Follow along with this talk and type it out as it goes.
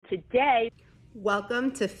today.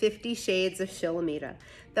 Welcome to 50 Shades of Shilamida,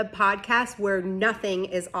 the podcast where nothing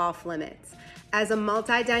is off limits. As a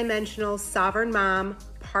multidimensional sovereign mom,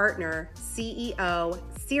 partner, CEO,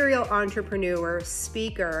 serial entrepreneur,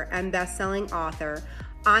 speaker, and best-selling author,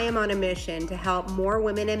 I am on a mission to help more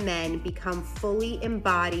women and men become fully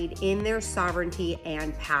embodied in their sovereignty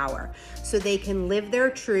and power so they can live their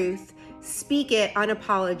truth, speak it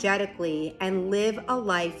unapologetically, and live a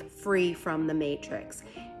life free from the matrix.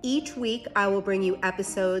 Each week, I will bring you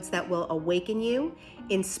episodes that will awaken you,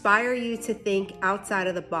 inspire you to think outside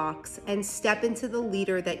of the box, and step into the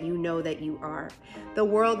leader that you know that you are. The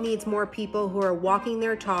world needs more people who are walking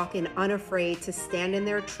their talk and unafraid to stand in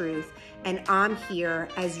their truth, and I'm here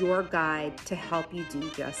as your guide to help you do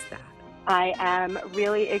just that. I am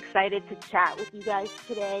really excited to chat with you guys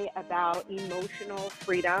today about emotional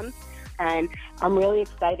freedom. And I'm really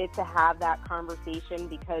excited to have that conversation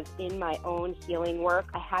because in my own healing work,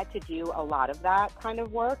 I had to do a lot of that kind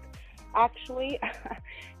of work, actually.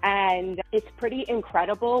 And it's pretty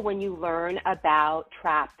incredible when you learn about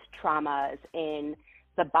trapped traumas in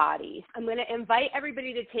the body. I'm going to invite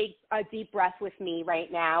everybody to take a deep breath with me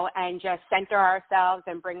right now and just center ourselves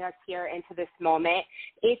and bring us here into this moment.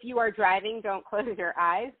 If you are driving, don't close your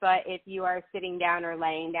eyes, but if you are sitting down or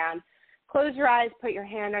laying down, close your eyes, put your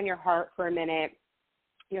hand on your heart for a minute,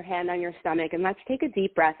 your hand on your stomach, and let's take a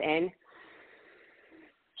deep breath in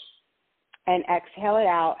and exhale it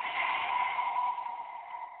out.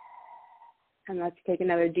 And let's take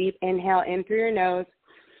another deep inhale in through your nose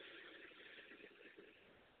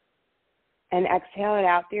and exhale it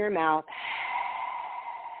out through your mouth.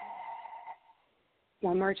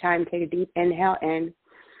 One more time, take a deep inhale in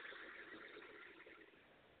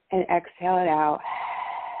and exhale it out.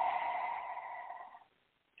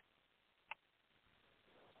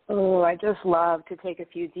 Oh, I just love to take a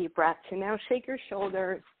few deep breaths. And now shake your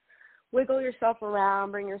shoulders, wiggle yourself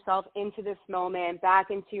around, bring yourself into this moment, back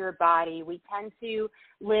into your body. We tend to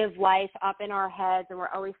live life up in our heads, and we're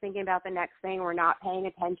always thinking about the next thing. We're not paying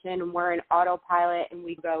attention, and we're in autopilot, and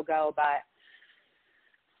we go. But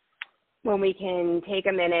when we can take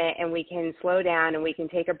a minute and we can slow down and we can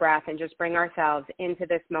take a breath and just bring ourselves into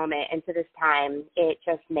this moment, into this time, it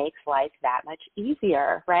just makes life that much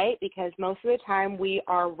easier, right? Because most of the time we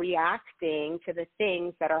are reacting to the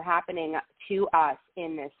things that are happening to us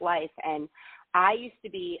in this life. And I used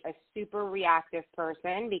to be a super reactive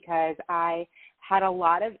person because I had a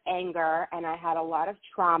lot of anger and I had a lot of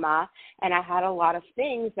trauma and I had a lot of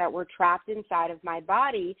things that were trapped inside of my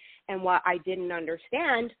body. And what I didn't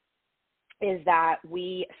understand is that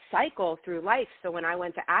we cycle through life. So when I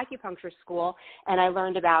went to acupuncture school and I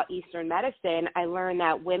learned about Eastern medicine, I learned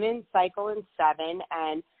that women cycle in 7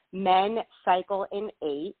 and men cycle in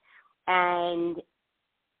 8. And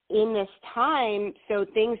in this time, so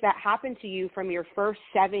things that happen to you from your first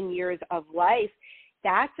 7 years of life,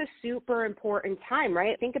 that's a super important time,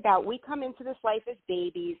 right? Think about, we come into this life as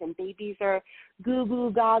babies, and babies are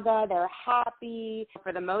goo-goo gaga, they're happy.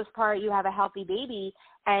 For the most part, you have a healthy baby,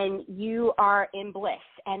 and you are in bliss.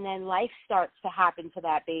 And then life starts to happen to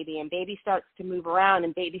that baby, and baby starts to move around,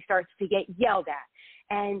 and baby starts to get yelled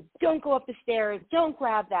at. And don't go up the stairs, don't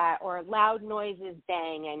grab that, or loud noises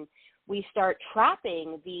bang, and we start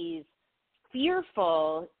trapping these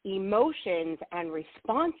fearful emotions and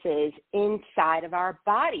responses inside of our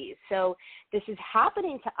bodies. So this is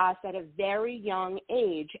happening to us at a very young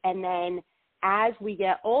age. And then as we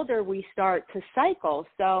get older, we start to cycle.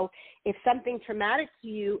 So if something traumatic to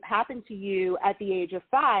you happened to you at the age of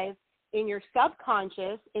 5, in your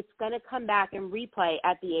subconscious, it's going to come back and replay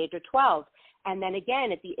at the age of 12. And then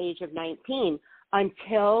again at the age of 19,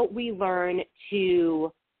 until we learn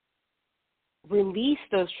to release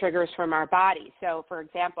those triggers from our body. So, for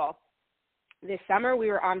example, this summer we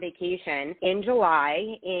were on vacation in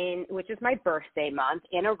July, which is my birthday month,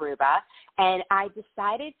 in Aruba, and I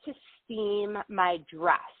decided to steam my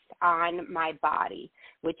dress on my body,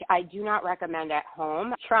 which I do not recommend at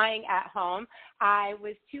home. Trying at home, I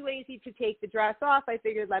was too lazy to take the dress off. I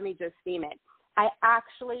figured, let me just steam it. I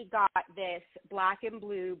actually got this black and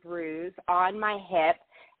blue bruise on my hip,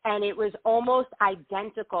 and it was almost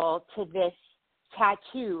identical to this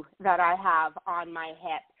tattoo that I have on my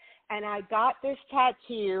hip. And I got this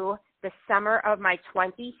tattoo the summer of my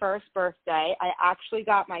 21st birthday. I actually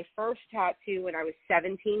got my first tattoo when I was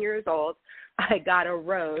 17 years old. I got a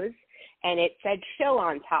rose, and it said Shill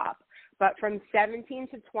on top. But from 17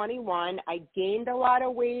 to 21, I gained a lot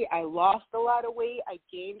of weight. I lost a lot of weight. I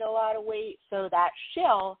gained a lot of weight. So that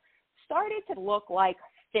Shill started to look like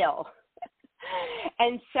Phil.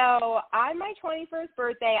 And so on my 21st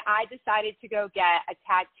birthday, I decided to go get a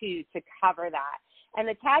tattoo to cover that. And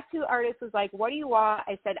the tattoo artist was like, what do you want?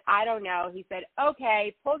 I said, I don't know. He said,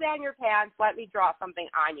 okay, pull down your pants. Let me draw something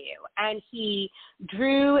on you. And he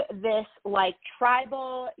drew this like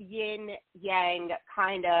tribal yin yang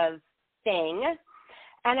kind of thing.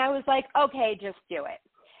 And I was like, okay, just do it.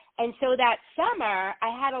 And so that summer,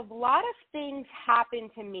 I had a lot of things happen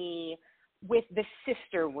to me with the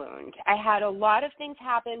sister wound. I had a lot of things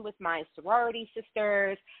happen with my sorority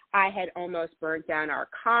sisters. I had almost burnt down our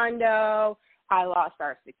condo. I lost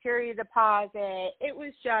our security deposit. It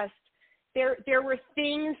was just, there were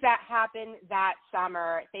things that happened that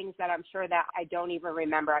summer, things that I'm sure that I don't even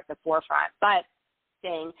remember at the forefront. But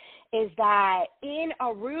thing is that in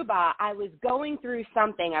Aruba, I was going through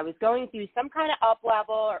something. I was going through some kind of up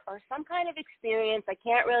level or some kind of experience. I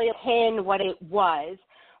can't really pin what it was,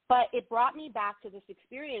 but it brought me back to this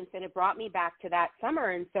experience, and it brought me back to that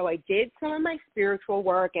summer. And so I did some of my spiritual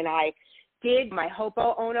work, and I did my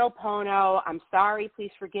Ho'oponopono. I'm sorry, please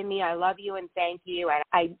forgive me, I love you, and thank you. And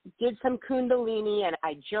I did some Kundalini, and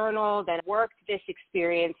I journaled and worked this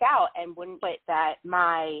experience out, and wouldn't put that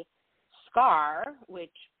my scar, which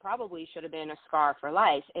probably should have been a scar for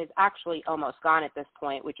life, is actually almost gone at this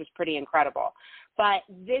point, which is pretty incredible. But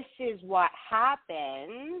this is what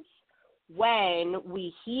happens when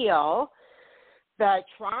we heal the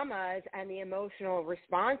traumas and the emotional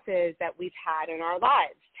responses that we've had in our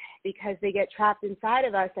lives, because they get trapped inside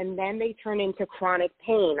of us, and then they turn into chronic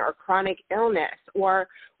pain or chronic illness, or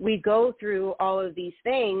we go through all of these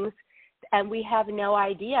things and we have no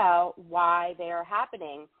idea why they are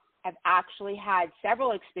happening. I've actually had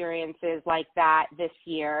several experiences like that this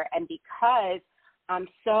year, and because I'm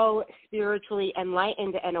so spiritually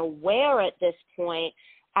enlightened and aware at this point,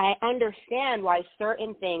 I understand why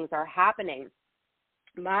certain things are happening.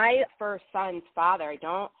 My first son's father, I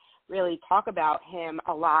don't really talk about him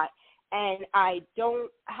a lot, and I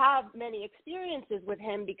don't have many experiences with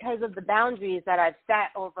him because of the boundaries that I've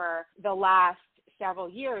set over the last several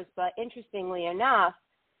years. But interestingly enough,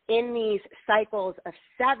 in these cycles of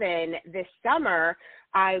 7 this summer,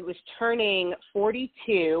 I was turning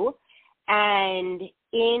 42, and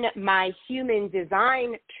in my human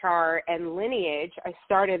design chart and lineage, I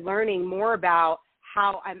started learning more about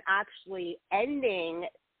how I'm actually ending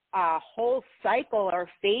a whole cycle or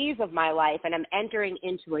phase of my life, and I'm entering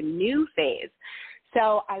into a new phase.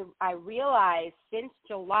 So I realized since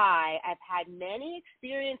July, I've had many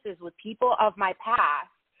experiences with people of my past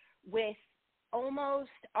with almost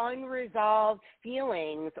unresolved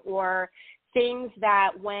feelings or things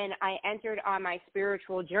that when I entered on my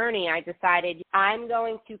spiritual journey, I decided I'm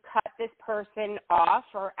going to cut this person off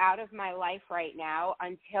or out of my life right now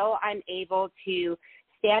until I'm able to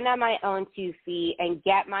stand on my own 2 feet and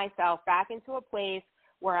get myself back into a place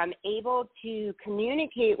where I'm able to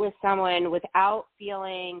communicate with someone without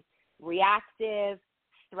feeling reactive,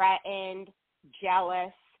 threatened,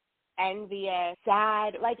 jealous, envious,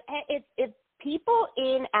 sad. Like if people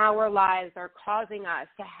in our lives are causing us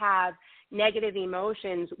to have negative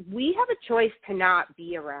emotions, we have a choice to not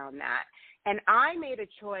be around that. And I made a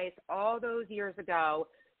choice all those years ago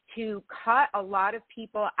to cut a lot of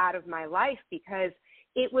people out of my life because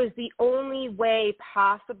it was the only way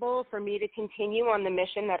possible for me to continue on the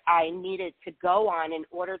mission that I needed to go on in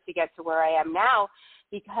order to get to where I am now,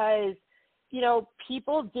 because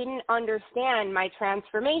people didn't understand my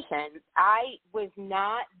transformation. I was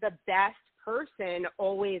not the best person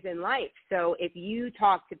always in life. So if you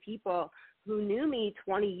talk to people who knew me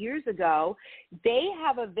 20 years ago, they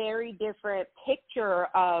have a very different picture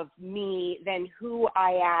of me than who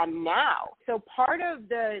I am now. So part of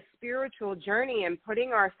the spiritual journey and putting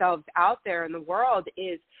ourselves out there in the world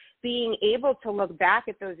is being able to look back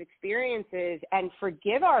at those experiences and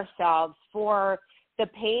forgive ourselves for the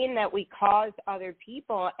pain that we caused other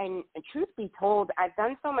people. And truth be told, I've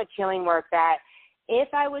done so much healing work that if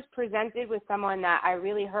I was presented with someone that I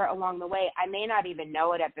really hurt along the way, I may not even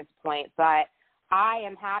know it at this point, but I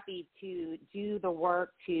am happy to do the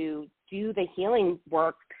work, to do the healing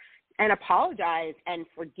work and apologize and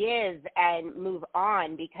forgive and move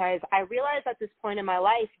on, because I realize at this point in my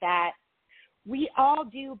life that we all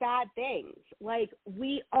do bad things. Like,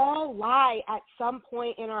 we all lie at some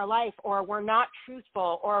point in our life, or we're not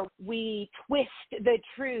truthful, or we twist the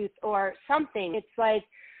truth or something. It's like,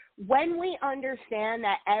 when we understand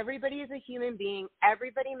that everybody is a human being,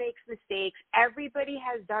 everybody makes mistakes, everybody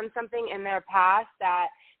has done something in their past that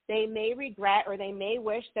they may regret or they may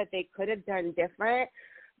wish that they could have done different,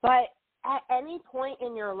 but at any point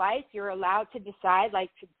in your life, you're allowed to decide, like,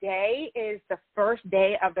 today is the first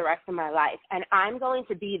day of the rest of my life, and I'm going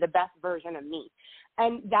to be the best version of me.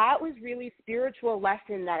 And that was really spiritual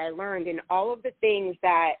lesson that I learned in all of the things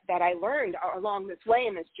that I learned along this way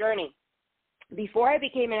in this journey. Before I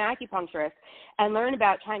became an acupuncturist and learned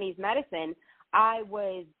about Chinese medicine, I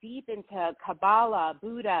was deep into Kabbalah,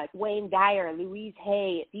 Buddha, Wayne Dyer, Louise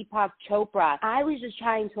Hay, Deepak Chopra. I was just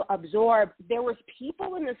trying to absorb. There was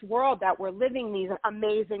people in this world that were living these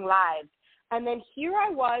amazing lives. And then here I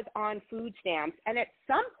was on food stamps. And at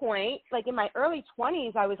some point, like in my early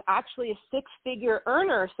 20s, I was actually a six-figure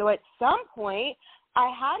earner. So at some point,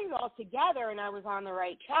 I had it all together and I was on the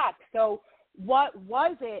right track. So what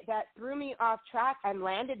was it that threw me off track and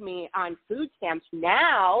landed me on food stamps?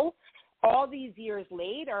 Now, all these years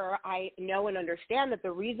later, I know and understand that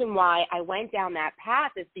the reason why I went down that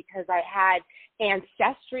path is because I had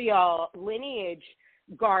ancestral lineage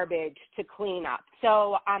garbage to clean up.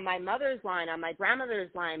 So on my mother's line, on my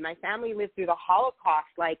grandmother's line, my family lived through the Holocaust.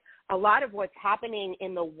 Like a lot of what's happening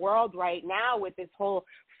in the world right now with this whole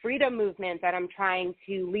freedom movement that I'm trying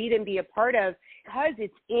to lead and be a part of, because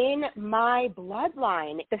it's in my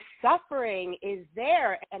bloodline. The suffering is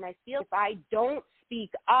there, and I feel if I don't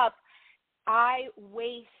speak up, I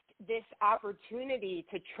waste this opportunity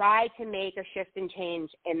to try to make a shift and change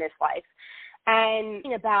in this life. And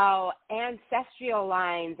about ancestral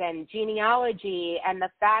lines and genealogy and the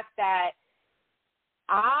fact that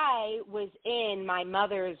I was in my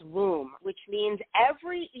mother's womb, which means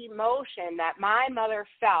every emotion that my mother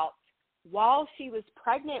felt while she was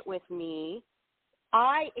pregnant with me,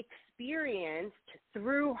 I experienced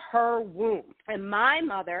through her womb. And my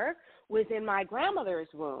mother was in my grandmother's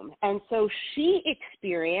womb. And so she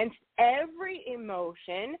experienced every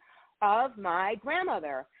emotion of my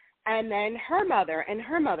grandmother, and then her mother and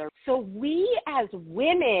her mother. So we as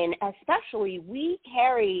women, especially, we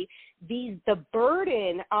carry the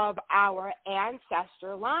burden of our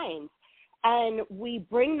ancestor lines. And we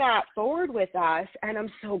bring that forward with us. And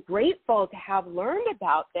I'm so grateful to have learned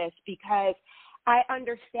about this because I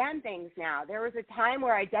understand things now. There was a time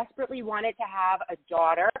where I desperately wanted to have a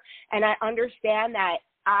daughter, and I understand that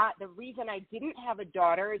the reason I didn't have a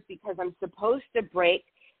daughter is because I'm supposed to break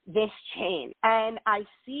this chain. And I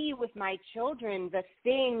see with my children the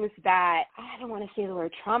things that, I don't want to say the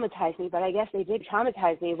word traumatize me, but I guess they did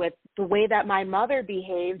traumatize me with the way that my mother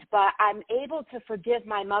behaved. But I'm able to forgive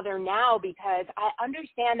my mother now because I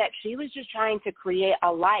understand that she was just trying to create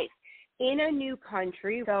a life in a new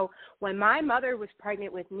country. So when my mother was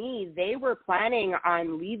pregnant with me, they were planning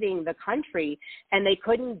on leaving the country and they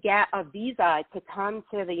couldn't get a visa to come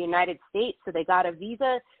to the United States. So they got a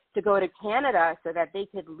visa to go to Canada so that they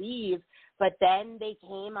could leave. But then they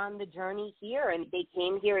came on the journey here and they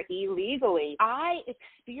came here illegally. I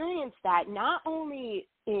experienced that not only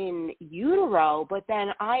in utero, but then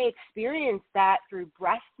I experienced that through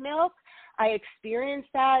breast milk. I experienced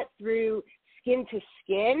that through skin to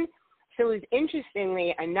skin. So it was,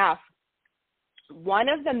 interestingly enough, one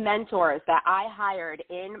of the mentors that I hired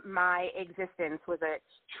in my existence was a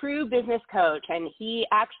true business coach, and he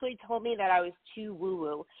actually told me that I was too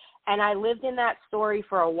woo-woo, and I lived in that story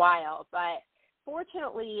for a while. But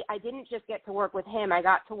fortunately, I didn't just get to work with him. I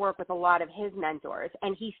got to work with a lot of his mentors,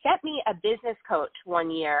 and he sent me a business coach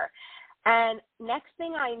one year. And next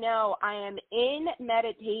thing I know, I am in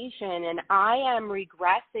meditation and I am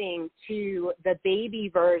regressing to the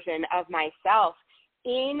baby version of myself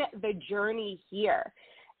in the journey here.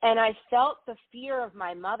 And I felt the fear of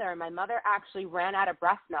my mother. My mother actually ran out of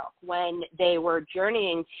breast milk when they were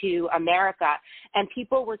journeying to America. And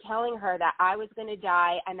people were telling her that I was going to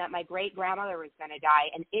die and that my great-grandmother was going to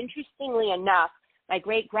die. And interestingly enough, my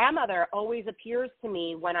great-grandmother always appears to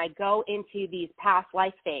me when I go into these past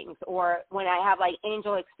life things or when I have like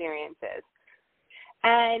angel experiences.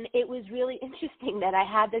 And it was really interesting that I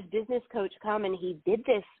had this business coach come and he did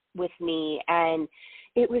this with me. And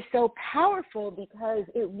it was so powerful because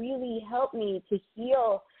it really helped me to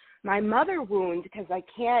heal my mother wound because I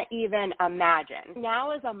can't even imagine.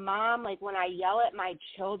 Now as a mom, like when I yell at my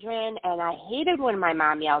children, and I hated when my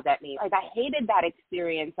mom yelled at me, like I hated that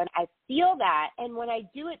experience and I feel that. And when I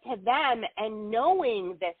do it to them and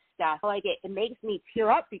knowing this stuff, like it makes me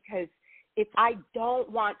tear up because I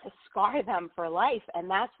don't want to scar them for life. And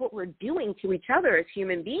that's what we're doing to each other as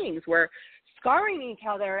human beings. We're scarring each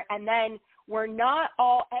other, and then we're not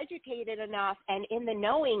all educated enough and in the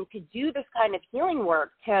knowing to do this kind of healing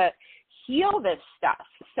work to heal this stuff.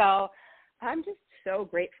 So I'm just so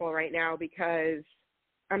grateful right now because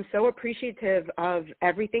I'm so appreciative of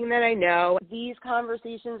everything that I know. These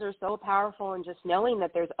conversations are so powerful, and just knowing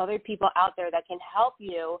that there's other people out there that can help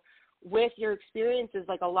you with your experiences,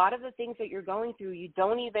 like a lot of the things that you're going through, you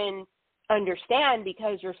don't even understand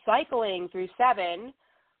because you're cycling through 7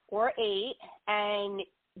 or 8, and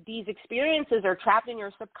these experiences are trapped in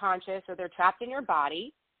your subconscious or they're trapped in your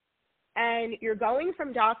body. And you're going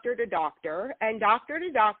from doctor to doctor, and doctor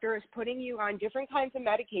to doctor is putting you on different kinds of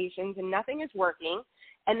medications and nothing is working.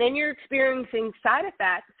 And then you're experiencing side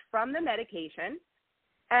effects from the medication,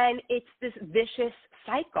 and it's this vicious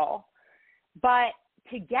cycle. But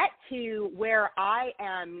to get to where I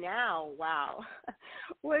am now, wow,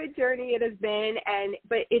 what a journey it has been.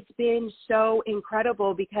 But it's been so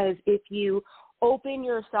incredible, because if you open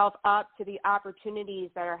yourself up to the opportunities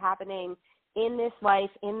that are happening in this life,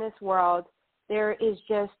 in this world, there is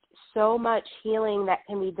just so much healing that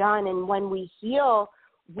can be done. And when we heal,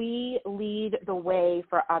 we lead the way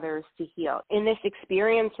for others to heal. In this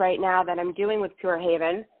experience right now that I'm doing with Pure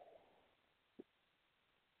Haven,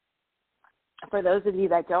 for those of you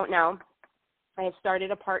that don't know, I have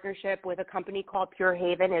started a partnership with a company called Pure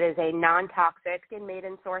Haven. It is a non-toxic and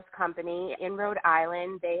maiden-source company in Rhode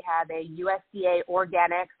Island. They have a USDA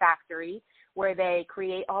organic factory where they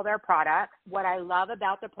create all their products. What I love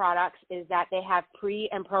about the products is that they have pre-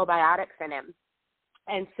 and probiotics in them.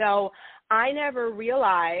 And so I never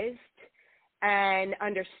realized and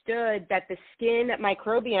understood that the skin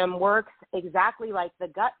microbiome works exactly like the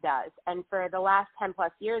gut does. And for the last 10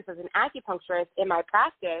 plus years as an acupuncturist in my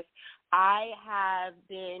practice, I have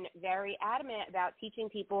been very adamant about teaching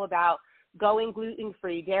people about going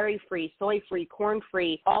gluten-free, dairy-free, soy-free,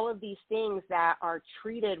 corn-free, all of these things that are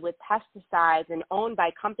treated with pesticides and owned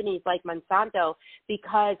by companies like Monsanto,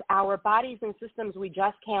 because our bodies and systems, we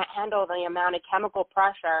just can't handle the amount of chemical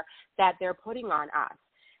pressure that they're putting on us.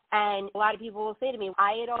 And a lot of people will say to me,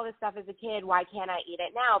 I ate all this stuff as a kid, why can't I eat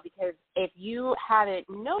it now? Because if you haven't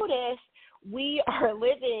noticed, we are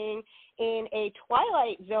living in a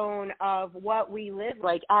twilight zone of what we lived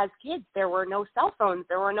like as kids. There were no cell phones,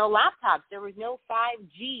 there were no laptops, there was no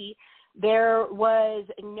 5G,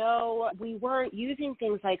 we weren't using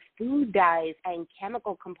things like food dyes and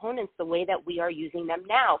chemical components the way that we are using them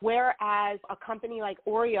now. Whereas a company like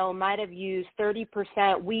Oreo might have used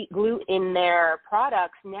 30% wheat gluten in their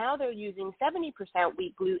products, now they're using 70%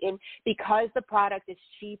 wheat gluten because the product is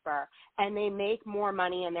cheaper and they make more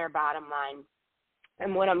money in their bottom line.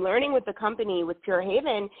 And what I'm learning with the company, with Pure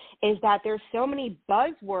Haven, is that there's so many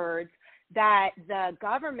buzzwords that the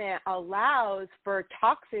government allows for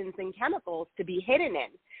toxins and chemicals to be hidden in.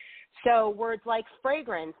 So words like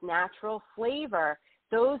fragrance, natural flavor,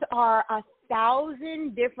 those are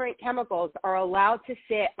 1,000 different chemicals are allowed to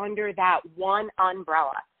sit under that one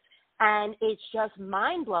umbrella. And it's just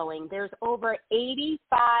mind-blowing. There's over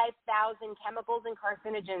 85,000 chemicals and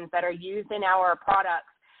carcinogens that are used in our products.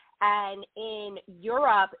 And in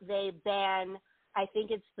Europe, they ban, I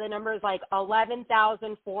think it's the numbers like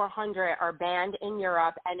 11,400 are banned in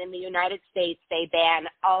Europe, and in the United States, they ban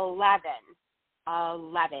 11.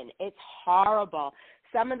 It's horrible.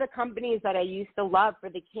 Some of the companies that I used to love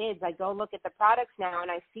for the kids, I go look at the products now,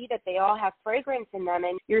 and I see that they all have fragrance in them,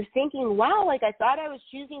 and you're thinking, wow, like I thought I was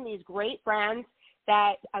choosing these great brands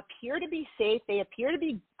that appear to be safe, they appear to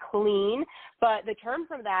be clean, but the term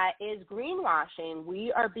for that is greenwashing.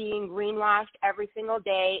 We are being greenwashed every single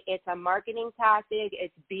day. It's a marketing tactic.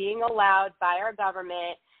 It's being allowed by our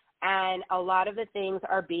government, and a lot of the things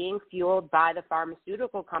are being fueled by the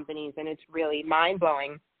pharmaceutical companies, and it's really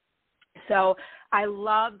mind-blowing. So I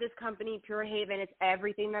love this company, Pure Haven. It's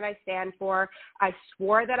everything that I stand for. I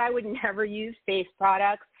swore that I would never use face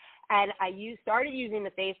products, and I started using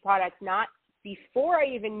the face products not before I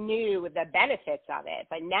even knew the benefits of it.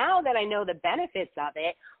 But now that I know the benefits of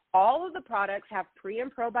it, all of the products have pre-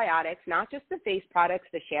 and probiotics, not just the face products.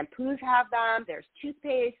 The shampoos have them. There's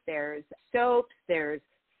toothpaste, there's soaps, there's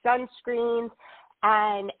sunscreens.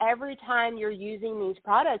 And every time you're using these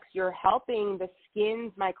products, you're helping the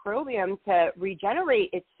skin's microbiome to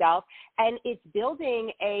regenerate itself, and it's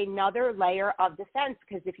building another layer of defense.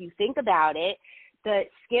 Because if you think about it, the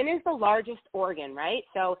skin is the largest organ, right?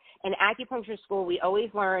 So in acupuncture school, we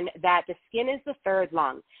always learn that the skin is the third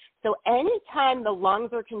lung. So anytime the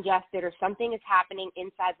lungs are congested or something is happening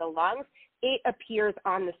inside the lungs, it appears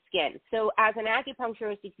on the skin. So as an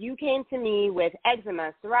acupuncturist, if you came to me with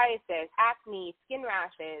eczema, psoriasis, acne, skin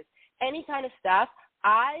rashes, any kind of stuff,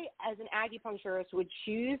 I, as an acupuncturist, would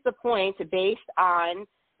choose the point based on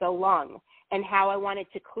the lung and how I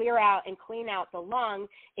wanted to clear out and clean out the lung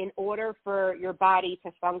in order for your body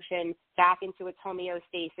to function back into its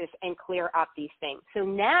homeostasis and clear up these things. So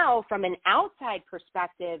now, from an outside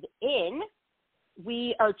perspective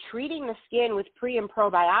we are treating the skin with pre- and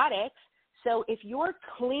probiotics. So if you're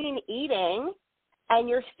clean eating and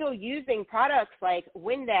you're still using products like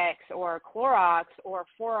Windex or Clorox or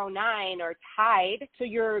 409 or Tide. So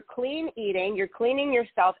you're clean eating, you're cleaning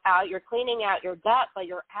yourself out, you're cleaning out your gut, but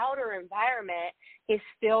your outer environment is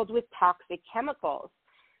filled with toxic chemicals.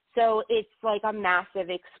 So it's like a massive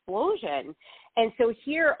explosion. And so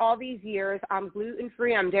here, all these years, I'm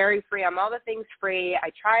gluten-free, I'm dairy-free, I'm all the things free.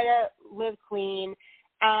 I try to live clean.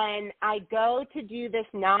 And I go to do this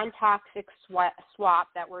non-toxic swap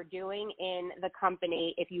that we're doing in the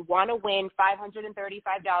company. If you want to win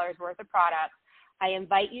 $535 worth of products, I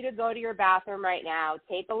invite you to go to your bathroom right now,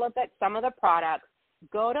 take a look at some of the products,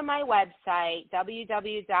 go to my website,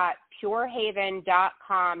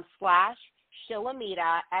 www.purehaven.com/Shilamida,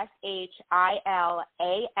 Shilamida.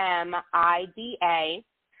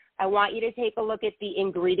 I want you to take a look at the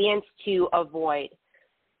ingredients to avoid.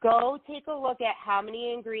 Go take a look at how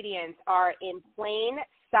many ingredients are in plain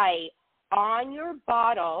sight on your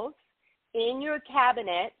bottles, in your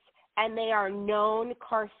cabinets, and they are known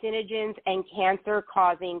carcinogens and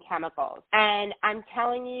cancer-causing chemicals. And I'm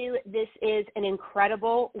telling you, this is an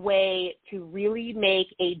incredible way to really make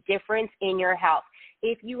a difference in your health.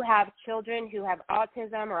 If you have children who have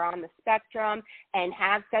autism or on the spectrum and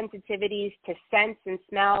have sensitivities to scents and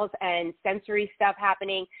smells and sensory stuff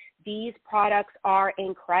happening, these products are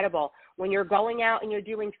incredible. When you're going out and you're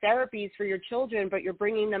doing therapies for your children, but you're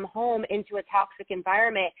bringing them home into a toxic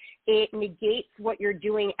environment, it negates what you're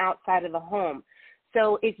doing outside of the home.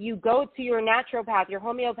 So if you go to your naturopath, your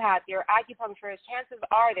homeopath, your acupuncturist, chances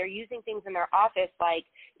are they're using things in their office like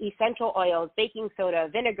essential oils, baking soda,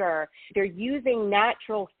 vinegar. They're using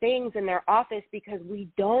natural things in their office because we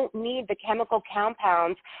don't need the chemical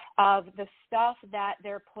compounds of the stuff that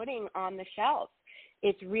they're putting on the shelves.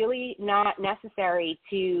 It's really not necessary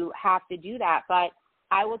to have to do that. But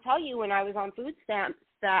I will tell you, when I was on food stamps,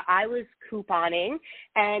 that I was couponing,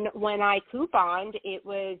 and when I couponed, it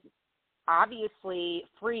was obviously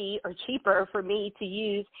free or cheaper for me to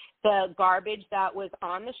use the garbage that was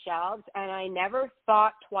on the shelves, and I never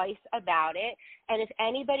thought twice about it. And if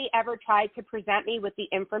anybody ever tried to present me with the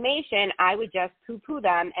information, I would just poo-poo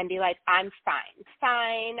them and be like, I'm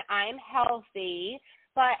fine, I'm healthy.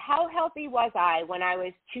 But how healthy was I when I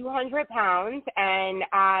was 200 pounds and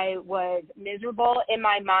I was miserable in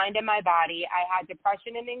my mind and my body? I had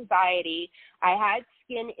depression and anxiety. I had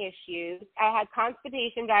skin issues. I had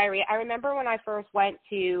constipation, diarrhea. I remember when I first went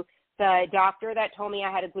to the doctor that told me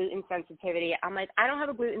I had a gluten sensitivity. I'm like, I don't have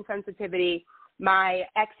a gluten sensitivity. My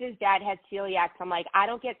ex's dad had celiac. So I'm like, I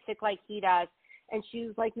don't get sick like he does. And she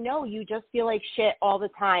was like, no, you just feel like shit all the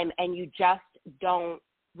time and you just don't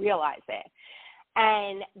realize it.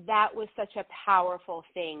 And that was such a powerful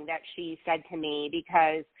thing that she said to me,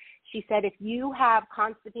 because she said, if you have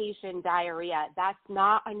constipation, diarrhea, that's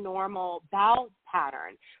not a normal bowel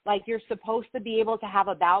pattern. Like, you're supposed to be able to have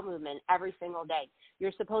a bowel movement every single day.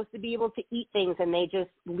 You're supposed to be able to eat things and they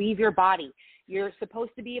just leave your body. You're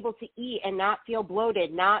supposed to be able to eat and not feel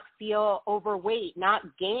bloated, not feel overweight, not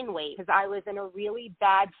gain weight. Because I was in a really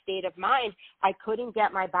bad state of mind. I couldn't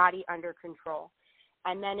get my body under control.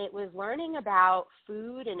 And then it was learning about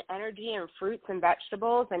food and energy and fruits and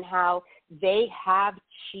vegetables and how they have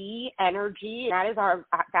chi energy.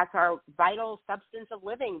 That's our vital substance of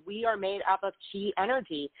living. We are made up of chi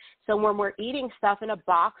energy. So when we're eating stuff in a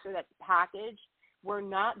box or that's packaged, we're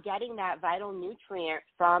not getting that vital nutrient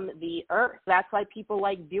from the earth. That's why people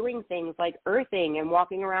like doing things like earthing and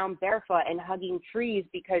walking around barefoot and hugging trees,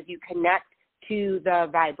 because you connect to the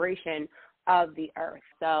vibration of the earth.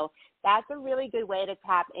 So that's a really good way to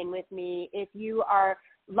tap in with me. If you are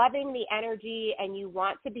loving the energy and you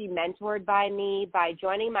want to be mentored by me, by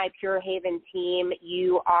joining my Pure Haven team,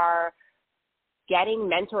 you are getting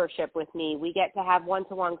mentorship with me. We get to have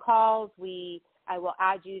one-to-one calls. I will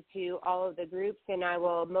add you to all of the groups and I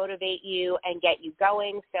will motivate you and get you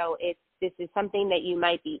going. So if this is something that you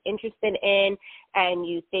might be interested in and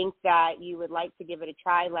you think that you would like to give it a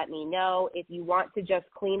try, let me know. If you want to just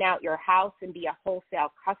clean out your house and be a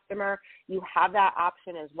wholesale customer, you have that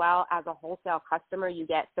option as well. As a wholesale customer, you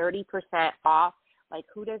get 30% off. Like,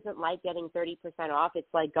 who doesn't like getting 30% off?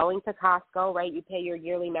 It's like going to Costco, right? You pay your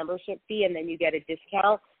yearly membership fee and then you get a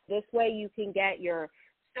discount. This way you can get your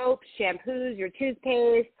soaps, shampoos, your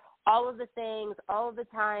toothpaste, all of the things, all of the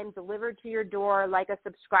time, delivered to your door like a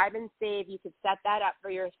subscribe and save. You could set that up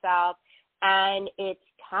for yourself, and it's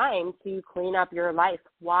time to clean up your life.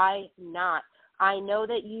 Why not? I know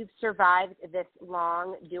that you've survived this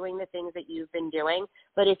long doing the things that you've been doing,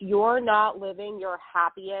 but if you're not living your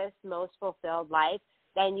happiest, most fulfilled life,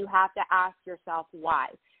 then you have to ask yourself why.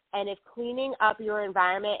 And if cleaning up your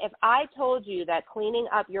environment, if I told you that cleaning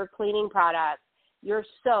up your cleaning products your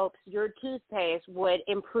soaps, your toothpaste would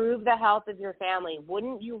improve the health of your family.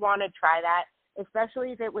 Wouldn't you want to try that?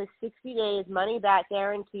 Especially if it was 60 days, money back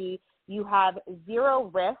guarantee. You have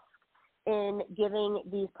zero risk in giving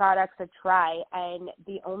these products a try. And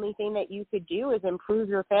the only thing that you could do is improve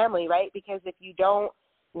your family, right? Because if you don't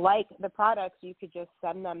like the products, you could just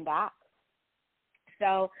send them back.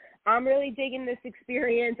 So I'm really digging this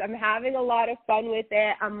experience. I'm having a lot of fun with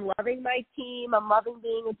it. I'm loving my team. I'm loving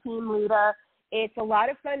being a team leader. It's a lot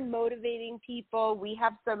of fun motivating people. We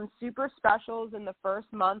have some super specials in the first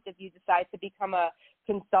month if you decide to become a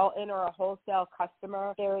consultant or a wholesale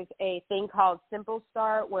customer. There's a thing called Simple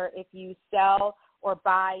Start where if you sell or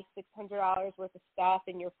buy $600 worth of stuff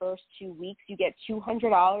in your first 2 weeks, you get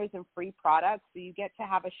 $200 in free products. So you get to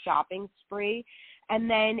have a shopping spree. And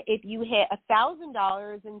then if you hit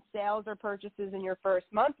 $1,000 in sales or purchases in your first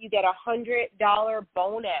month, you get a $100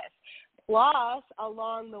 bonus. Plus,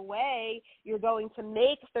 along the way, you're going to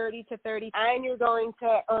make 30 to 30, and you're going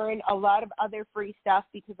to earn a lot of other free stuff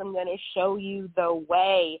because I'm going to show you the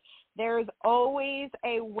way. There's always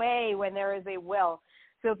a way when there is a will.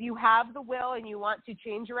 So if you have the will and you want to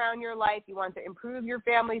change around your life, you want to improve your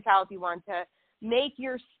family's health, you want to make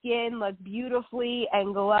your skin look beautifully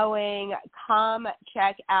and glowing, come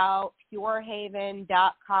check out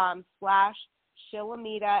purehaven.com/Shilamida,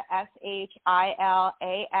 SHILAMIDA.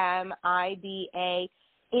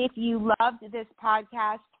 If you loved this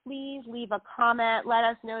podcast, please leave a comment. Let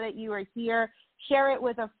us know that you are here. Share it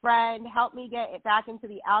with a friend. Help me get it back into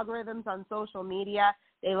the algorithms on social media.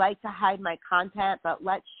 They like to hide my content, but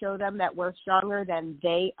let's show them that we're stronger than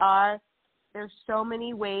they are. There's so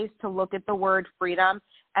many ways to look at the word freedom,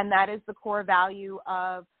 and that is the core value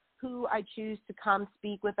of who I choose to come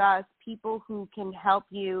speak with us, people who can help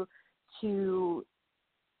you to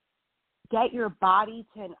get your body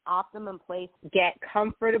to an optimum place. Get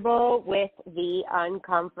comfortable with the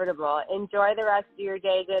uncomfortable. Enjoy the rest of your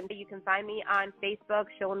day. Good. You can find me on Facebook,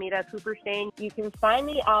 Shilamida Cooperstein. You can find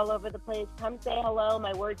me all over the place. Come say hello.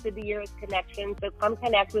 My word to the year is connection. So come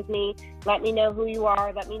connect with me. Let me know who you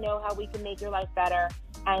are. Let me know how we can make your life better.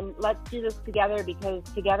 And let's do this together because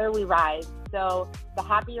together we rise. So the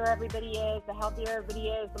happier everybody is, the healthier everybody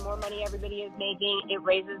is, the more money everybody is making, it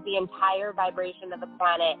raises the entire vibration of the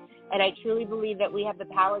planet. And I truly believe that we have the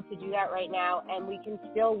power to do that right now, and we can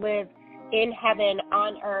still live in heaven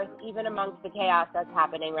on earth, even amongst the chaos that's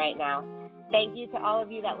happening right now. Thank you to all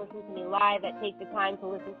of you that listen to me live, that take the time to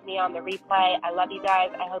listen to me on the replay. I love you guys.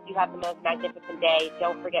 I hope you have the most magnificent day.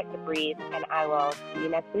 Don't forget to breathe, and I will see you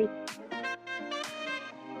next week.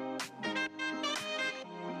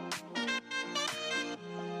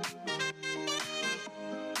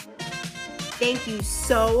 Thank you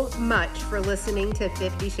so much for listening to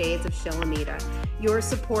 50 Shades of Shilamida. Your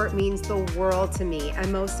support means the world to me,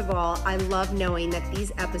 and most of all, I love knowing that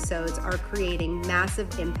these episodes are creating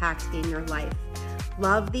massive impact in your life.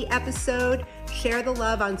 Love the episode? Share the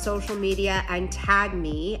love on social media and tag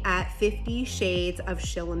me at 50 Shades of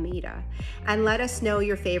Shilamida and let us know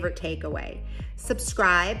your favorite takeaway.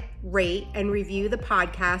 Subscribe, rate, and review the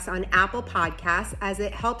podcast on Apple Podcasts as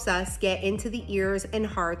it helps us get into the ears and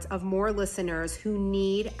hearts of more listeners who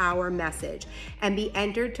need our message and be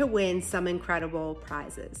entered to win some incredible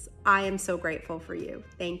prizes. I am so grateful for you.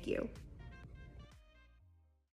 Thank you.